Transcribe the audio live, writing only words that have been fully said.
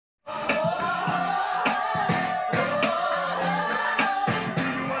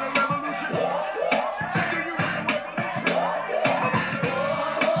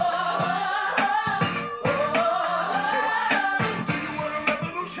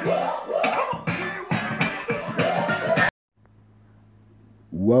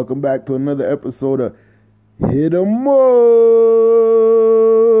Welcome back to another episode of Hit 'em Up,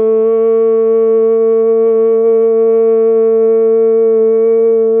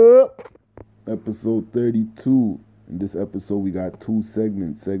 episode 32. In this episode, we got two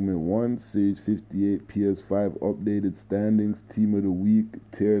segments. Segment 1, Series 58 PS5 updated standings, Team of the Week,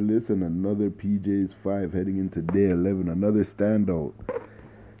 tier list, and another PJ's 5 heading into day 11, another standout.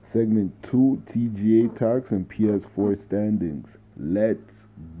 Segment 2, TGA talks and PS4 standings. Let's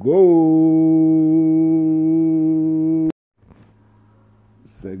go!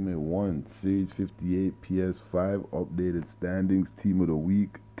 Segment 1, Series 58 PS5 updated standings, Team of the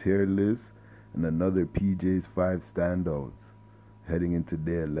Week, tier list, and another PJ's 5 standouts heading into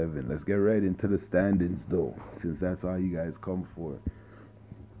day 11. Let's get right into the standings though, since that's all you guys come for.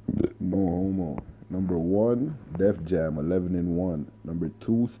 No homo. Number 1, Def Jam 11-1. Number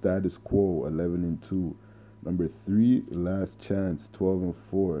 2, Status Quo 11-2. Number 3, Last Chance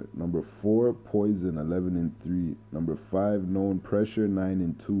 12-4. Number 4, Poison 11-3. Number 5, Known Pressure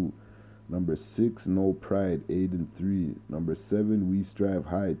 9-2. Number 6, No Pride 8-3. Number 7, We Strive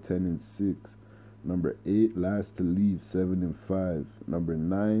High 10-6. Number 8, Last to Leave 7-5. Number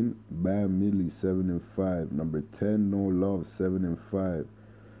 9, Bam Millie 7-5. Number 10, No Love 7-5.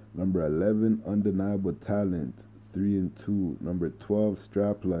 Number 11, Undeniable Talent 3-2. Number 12,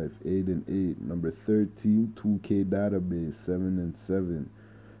 Strap Life 8-8. Number 13, 2K Database 7-7.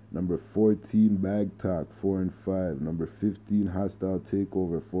 Number 14, Bag Talk 4-5. Number 15, Hostile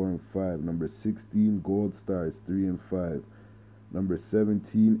Takeover 4-5. Number 16, Gold Stars 3-5. Number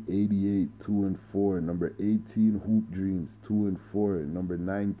 17, 88 2-4. Number 18, Hoop Dreams 2-4. Number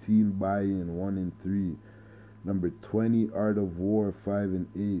 19, Buy-In 1-3. Number 20, Art of War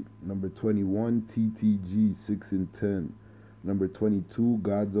 5-8. Number 21, TTG 6-10. Number 22,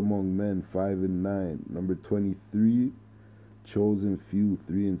 Gods Among Men 5-9. Number 23, Chosen Few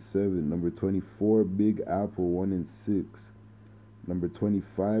 3-7. Number 24, Big Apple 1-6. Number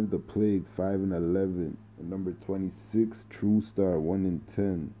 25, The Plague 5-11. And number 26, True Star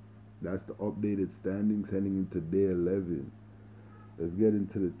 1-10. That's the updated standings heading into day 11. Let's get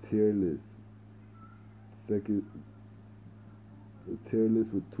into the tier list. The tier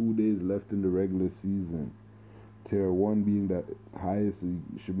list with 2 days left in the regular season. Tier 1 being the highest, so you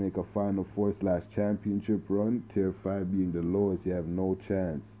should make a Final Four/championship run. Tier 5 being the lowest, you have no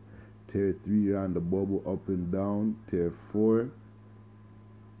chance. Tier 3, you're on the bubble up and down. Tier 4,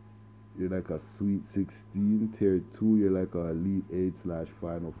 you're like a Sweet 16. Tier 2, you're like a Elite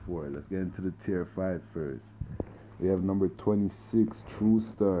 8/Final Four. Let's get into the Tier 5 first. We have number 26, True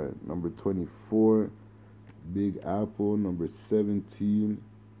Star. Number 24, Big Apple. Number 17,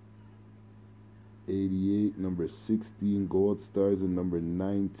 88. Number 16, Gold Stars. And number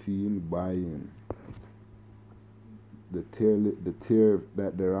 19, Buy-In. The tier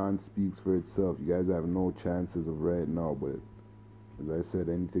that they're on speaks for itself. You guys have no chances of right now, but as I said,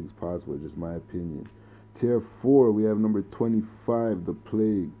 anything's possible, just my opinion. Tier 4, we have number 25, The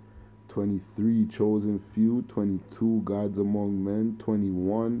Plague. 23, Chosen Few. 22, Gods Among Men.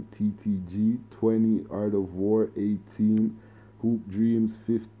 21, TTG. 20, Art of War. 18, Hoop Dreams.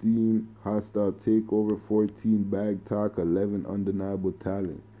 15, Hostile Takeover. 14, Bag Talk. 11, Undeniable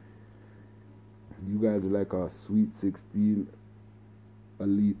Talent. You guys are like a Sweet 16,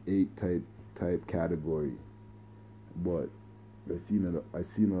 Elite 8 type category. But I seen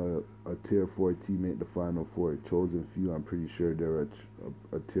a Tier 4 team make the Final Four. Chosen Few, I'm pretty sure they're a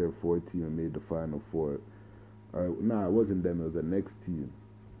Tier 4 team and made the Final Four. Nah, it wasn't them. It was the next team.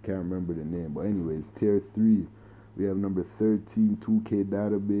 Can't remember the name. But anyways, Tier 3, we have number 13, 2K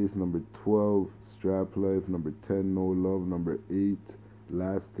Database. Number 12, Strap Life. Number 10, No Love. Number 8,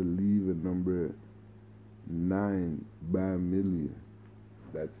 Last to Leave. And number 9, Bam Millie.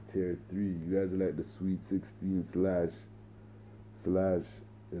 That's Tier 3. You guys are like the Sweet 16 slash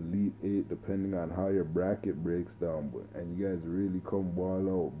Elite 8, depending on how your bracket breaks down. And you guys really come ball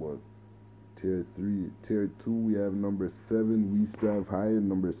out. But Tier 3, Tier 2, we have number 7, We Strive High, and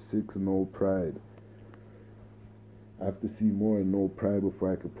number 6, No Pride. I have to see more in No Pride before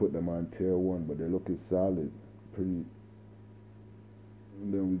I could put them on Tier 1, but they're looking solid. And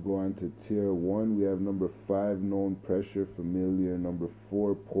then we go on to Tier 1. We have number 5, Known Pressure, familiar. Number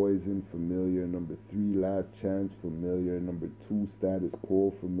 4, Poison, familiar. Number 3, Last Chance, familiar. Number 2, Status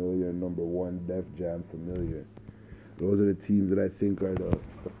Quo, familiar. Number 1, Def Jam, familiar. Those are the teams that I think are the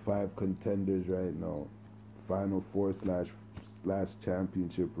 5 contenders right now. Final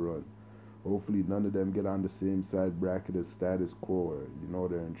Four/championship run. Hopefully none of them get on the same side bracket as Status Quo, or you know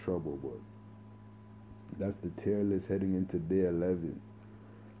they're in trouble. But that's the tier list heading into day 11.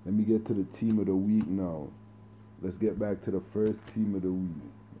 Let me get to the team of the week now. Let's get back to the first team of the week.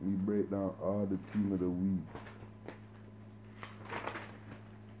 Let me break down all the team of the week.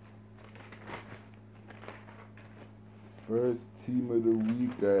 First team of the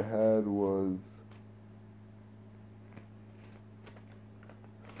week I had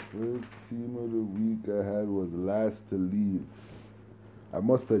was last to leave. I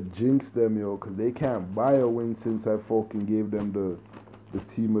must have jinxed them, yo, because they can't buy a win since I fucking gave them the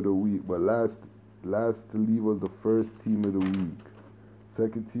team of the week. But last to leave was the first team of the week.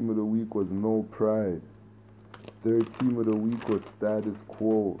 Second team of the week was No Pride. Third team of the week was Status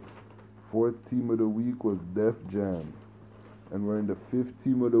Quo. Fourth team of the week was Def Jam. And we're in the fifth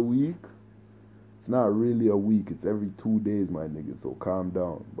team of the week. It's not really a week, it's every 2 days, my nigga, so calm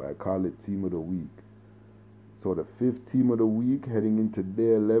down. But I call it team of the week. So the fifth team of the week, heading into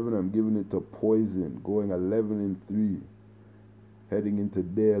day 11, I'm giving it to Poison, going 11-3. Heading into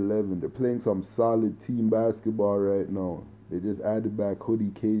day 11. They're playing some solid team basketball right now. They just added back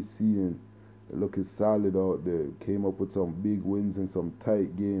Hoodie KC and they're looking solid out there. Came up with some big wins and some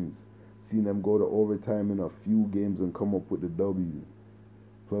tight games. Seen them go to overtime in a few games and come up with the W.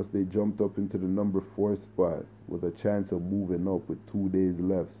 Plus they jumped up into the number 4 spot with a chance of moving up with 2 days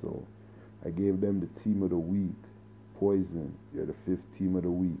left. So I gave them the team of the week. Poison, you're the fifth team of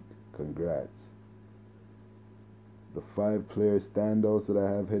the week. Congrats. The 5 player standouts that I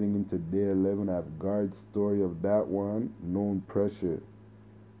have heading into day 11, I have guard story of that one, Known Pressure.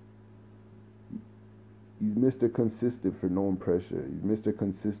 He's Mr. Consistent for Known Pressure. He's Mr.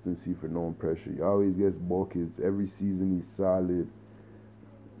 Consistency for Known Pressure. He always gets buckets. Every season he's solid.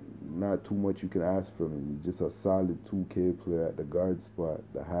 Not too much you can ask from him. He's just a solid 2K player at the guard spot,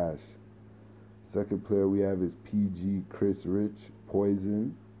 the hash. Second player we have is PG Chris Rich,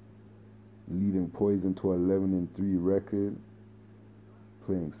 Poison. Leading Poison to 11-3 record.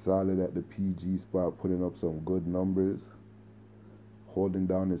 Playing solid at the PG spot, putting up some good numbers. Holding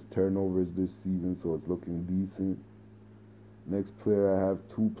down his turnovers this season, so it's looking decent. Next player, I have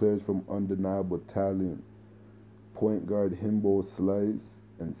 2 players from undeniable talent. Point guard Himbo Slice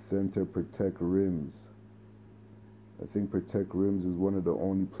and center Protect Rims. I think Protect Rims is one of the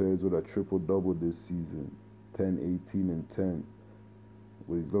only players with a triple-double this season. 10, 18, and 10.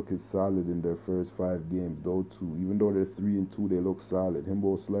 But he's looking solid in their first 5 games. Even though they're 3-2, they look solid.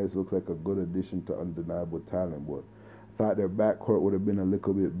 Himbo Slice looks like a good addition to undeniable talent, but I thought their backcourt would have been a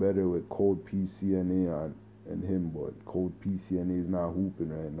little bit better with Cold PCNA on and him, but Cold PCNA is not hooping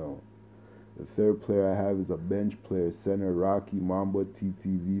right now. The third player I have is a bench player, center Rocky Mamba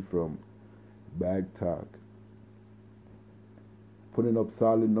TTV from Bag Talk. Putting up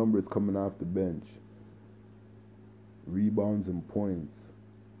solid numbers coming off the bench. Rebounds and points.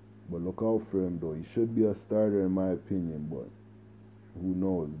 But look out for him though. He should be a starter in my opinion, but who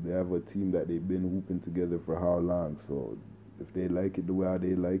knows? They have a team that they've been hooping together for how long, so if they like it the way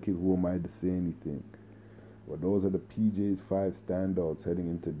they like it, who am I to say anything? But those are the PJ's 5 standouts heading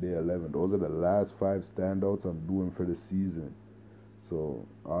into day 11. Those are the last 5 standouts I'm doing for the season. So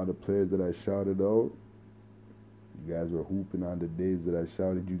all the players that I shouted out, you guys were hooping on the days that I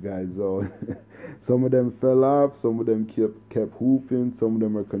shouted you guys out. Some of them fell off, some of them kept hooping, some of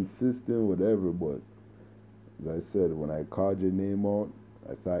them are consistent, whatever, but as I said, when I called your name out,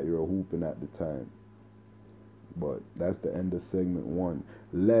 I thought you were hooping at the time. But that's the end of segment 1.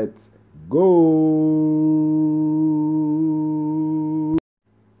 Let's go!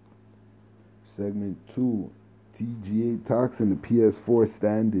 Segment 2, TGA talks and the PS4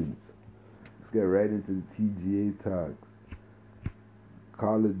 standings. Let's get right into the TGA talks.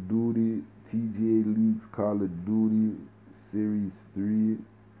 Call of Duty, TGA Leagues Call of Duty Series 3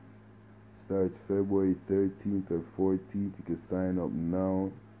 starts February 13th or 14th. You can sign up now.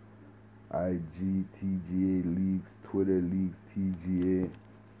 IG, TGA Leagues, Twitter Leagues, TGA.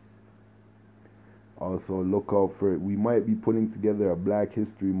 Also, look out for it. We might be putting together a Black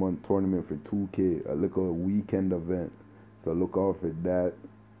History Month tournament for 2K, a little weekend event. So look out for that.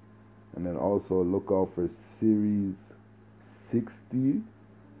 And then also look out for Series 60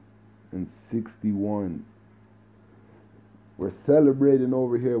 and 61. We're celebrating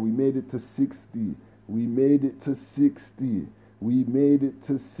over here. We made it to 60. We made it to 60. We made it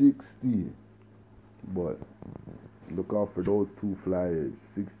to 60. But look out for those 2 flyers,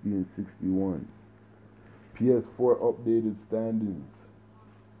 60 and 61. PS4 updated standings.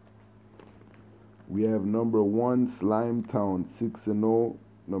 We have number 1, Slimetown, 6-0.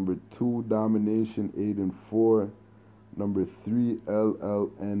 Number 2, Domination, 8-4. Number 3,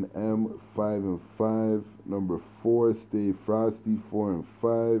 LLNM, 5-5. Number 4, Stay Frosty,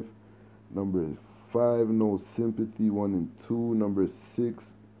 4-5. Number 5, No Sympathy, 1-2. Number 6,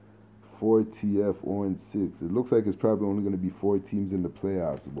 4TF 0-6. It looks like it's probably only going to be 4 teams in the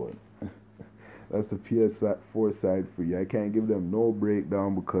playoffs, boy. That's the PS4 side for you. I can't give them no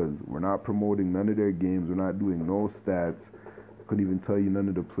breakdown because we're not promoting none of their games. We're not doing no stats. I couldn't even tell you none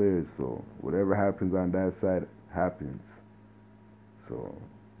of the players. So whatever happens on that side happens. So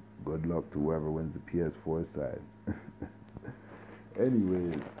good luck to whoever wins the PS4 side.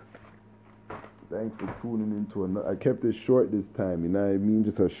 Anyways, thanks for tuning into another. I kept it short this time, you know what I mean?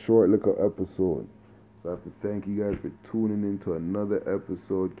 Just a short little episode. So I have to thank you guys for tuning into another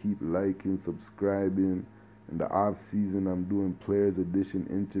episode. Keep liking, subscribing. In the off season, I'm doing Players Edition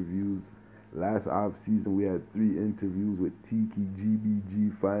interviews. Last off season, we had 3 interviews with Tiki,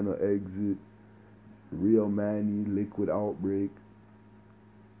 GBG, Final Exit, Real Manny, Liquid Outbreak,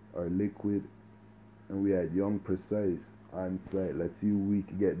 or Liquid, and we had Young Precise on site. Let's see who we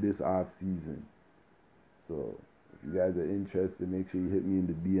can get this off season. So if you guys are interested, make sure you hit me in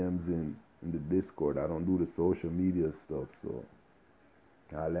the DMs in the Discord. I don't do the social media stuff, so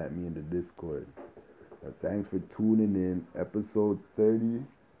holla at me in the Discord. But thanks for tuning in. Episode 30.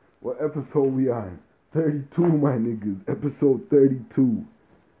 What episode we on? 32, my niggas. Episode 32.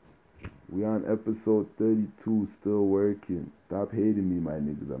 We on episode 32, still working. Stop hating me, my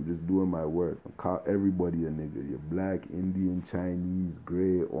niggas. I'm just doing my work. I'm call everybody a nigga. You're black, Indian, Chinese,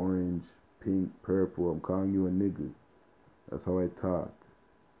 gray, orange, pink, purple. I'm calling you a nigga. That's how I talk.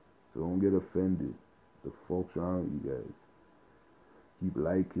 So don't get offended. The folks around you guys. Keep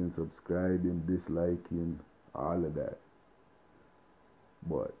liking, subscribing, disliking, all of that.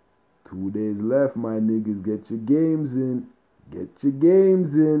 But 2 days left, my niggas. Get your games in. Get your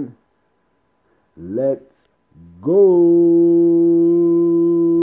games in. Let's go.